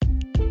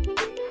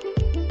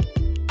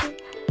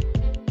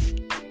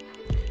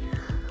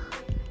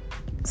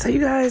So you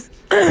guys,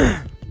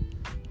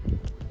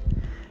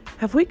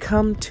 have we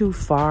come too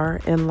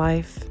far in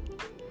life?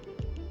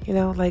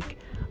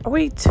 Are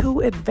we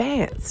too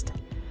advanced?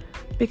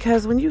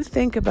 Because when you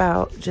think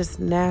about just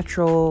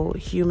natural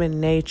human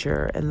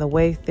nature and the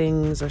way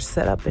things are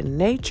set up in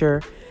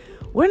nature,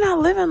 we're not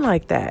living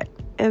like that.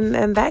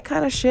 And that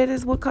kind of shit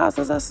is what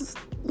causes us,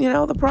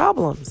 the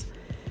problems.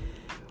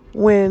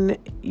 When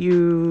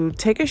you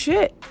take a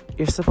shit,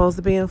 you're supposed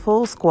to be in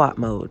full squat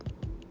mode.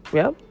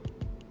 Yep.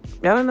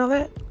 Y'all don't know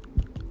that?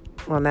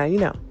 Well, now you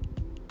know.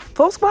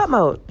 Full squat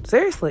mode.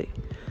 Seriously.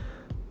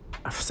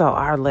 So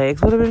our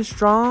legs would have been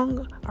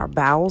strong. Our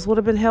bowels would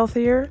have been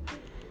healthier.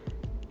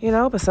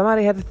 But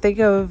somebody had to think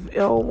of,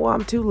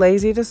 I'm too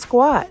lazy to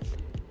squat.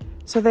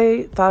 So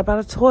they thought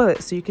about a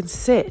toilet so you can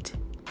sit.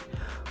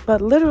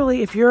 But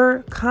literally, if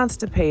you're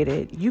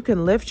constipated, you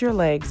can lift your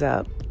legs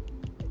up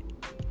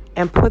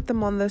and put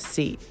them on the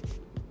seat,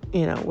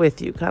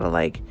 with you. Kind of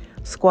like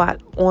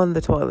squat on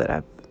the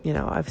toilet.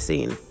 I've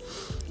seen.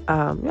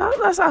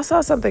 I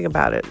saw something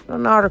about it,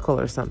 an article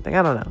or something.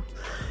 I don't know.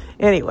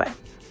 Anyway.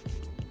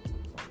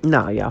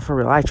 No, y'all, for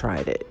real, I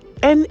tried it.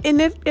 And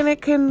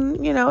it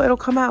can, it'll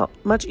come out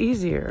much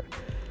easier.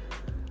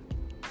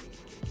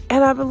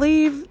 And I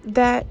believe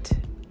that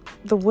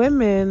the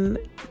women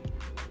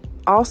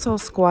also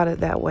squatted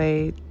that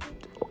way,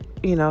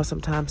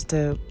 sometimes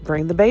to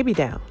bring the baby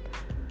down.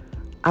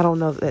 I don't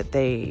know that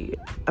I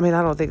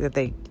don't think that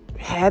they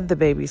had the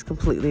babies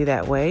completely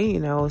that way.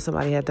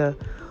 Somebody had to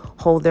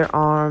hold their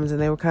arms and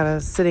they were kind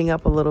of sitting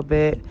up a little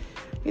bit,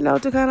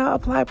 to kind of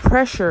apply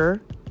pressure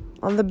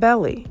on the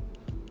belly.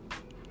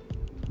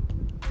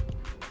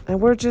 And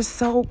we're just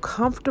so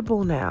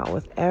comfortable now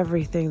with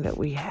everything that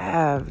we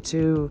have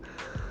to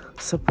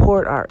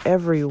support our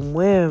every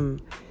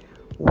whim.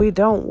 We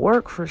don't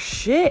work for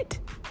shit.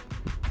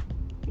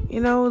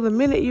 The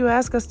minute you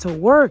ask us to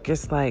work,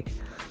 it's like,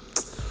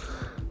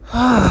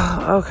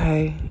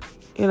 okay.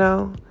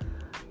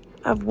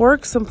 I've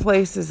worked some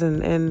places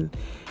and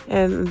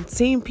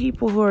seen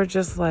people who are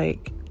just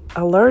like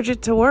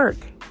allergic to work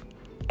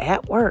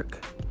at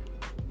work.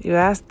 You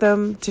ask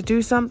them to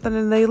do something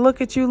and they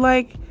look at you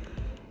like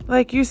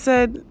you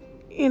said,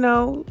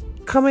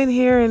 come in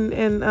here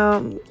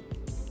and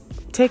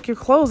take your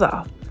clothes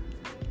off.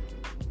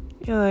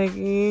 You're like,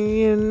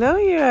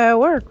 you're at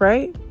work,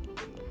 right?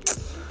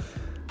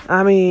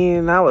 I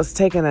mean, I was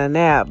taking a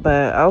nap,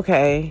 but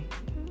okay.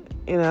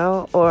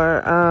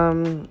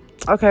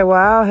 Okay, well,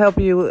 I'll help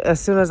you as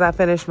soon as I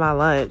finish my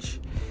lunch.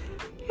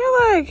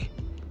 You're like,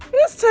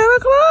 it's 10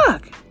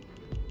 o'clock.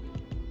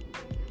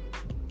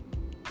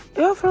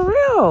 For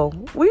real.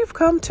 We've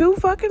come too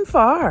fucking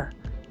far.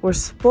 We're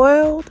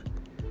spoiled,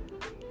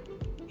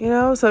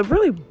 so it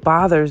really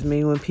bothers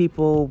me when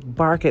people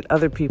bark at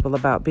other people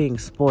about being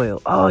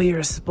spoiled. Oh,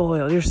 you're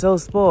spoiled. You're so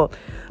spoiled.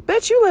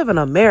 Bet you live in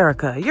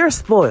America. You're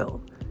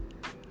spoiled.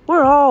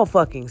 We're all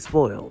fucking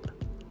spoiled.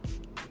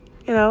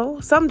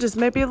 Some just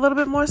may be a little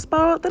bit more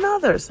spoiled than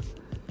others.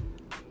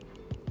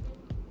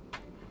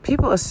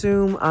 People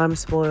assume I'm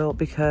spoiled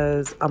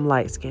because I'm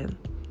light-skinned.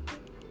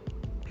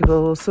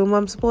 People assume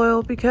I'm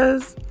spoiled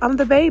because I'm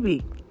the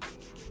baby.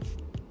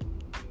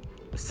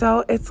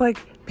 So it's like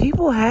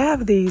people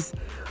have these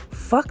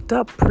fucked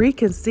up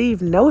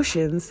preconceived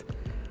notions.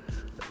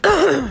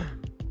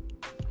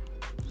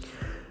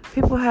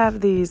 People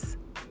have these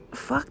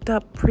fucked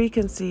up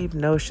preconceived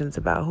notions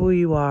about who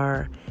you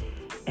are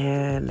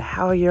and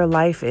how your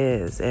life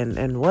is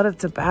and what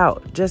it's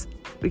about just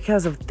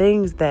because of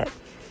things that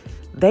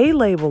they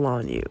label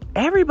on you.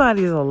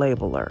 Everybody's a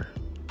labeler.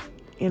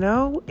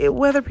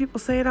 Whether people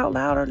say it out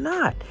loud or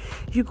not.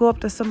 You go up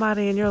to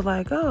somebody and you're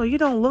like, oh, you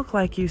don't look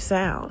like you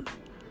sound.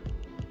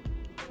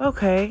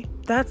 Okay,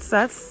 that's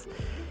I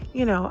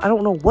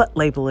don't know what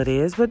label it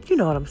is, but you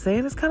know what I'm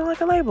saying. It's kind of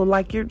like a label,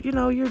 like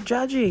you're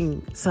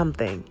judging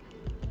something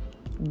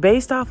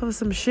based off of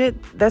some shit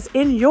that's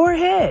in your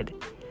head.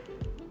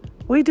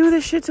 We do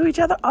this shit to each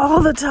other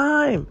all the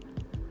time.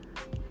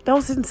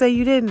 Don't sit and say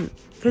you didn't,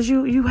 because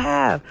you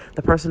have.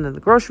 The person in the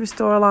grocery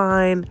store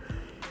line,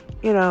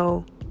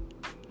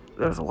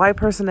 there's a white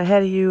person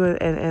ahead of you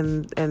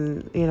and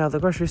the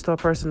grocery store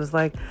person is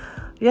like,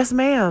 yes,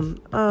 ma'am.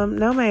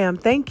 No, ma'am.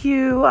 Thank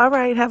you. All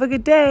right. Have a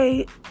good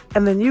day.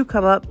 And then you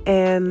come up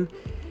and,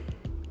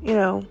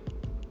 you're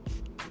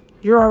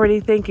already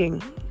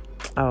thinking,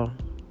 oh,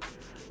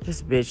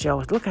 this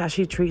bitch, look how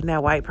she treating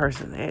that white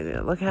person.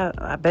 Look how,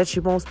 I bet she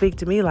won't speak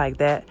to me like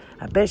that.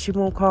 I bet she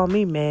won't call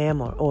me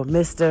ma'am or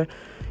mister.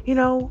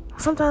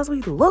 Sometimes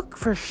we look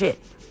for shit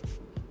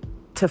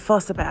to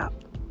fuss about.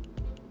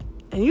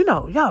 And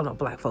y'all know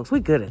black folks,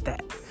 we good at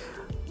that.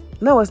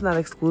 No, it's not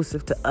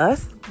exclusive to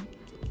us.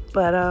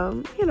 But,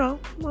 I'm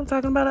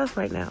talking about us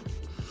right now.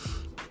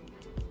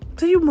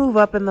 So you move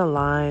up in the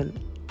line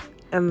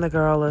and the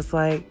girl is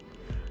like,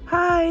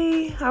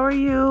 hi, how are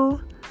you?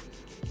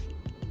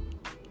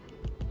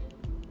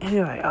 And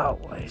you're like, oh,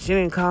 well, she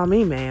didn't call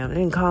me ma'am. She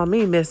didn't call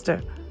me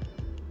mister.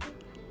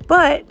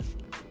 But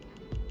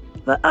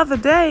the other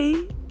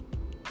day,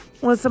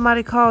 when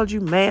somebody called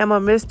you ma'am or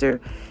mister,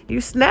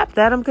 you snapped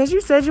at them because you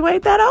said you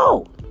ain't that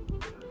old.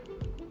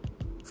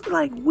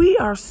 like, we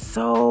are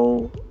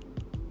so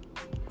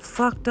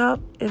fucked up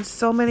in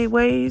so many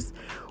ways.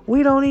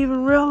 We don't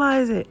even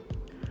realize it.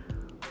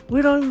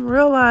 We don't even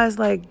realize,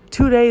 like,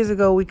 2 days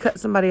ago we cut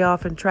somebody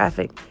off in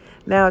traffic.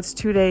 Now it's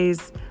 2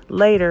 days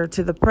later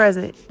to the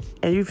present,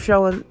 and you've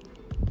showing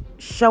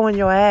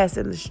your ass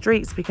in the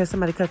streets because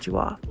somebody cut you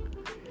off.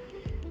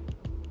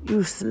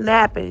 You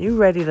snapping. You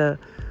ready to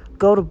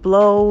go to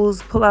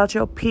blows, pull out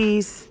your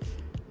piece.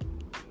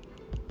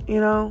 You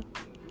know,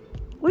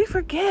 we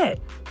forget.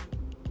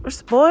 We're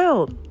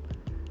spoiled.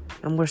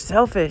 And we're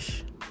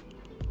selfish.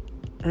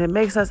 And it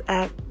makes us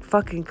act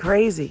fucking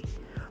crazy.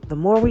 The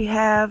more we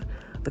have,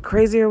 the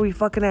crazier we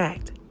fucking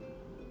act.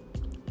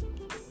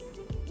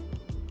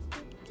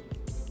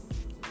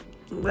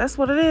 That's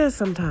what it is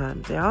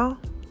sometimes, y'all.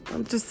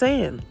 I'm just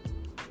saying.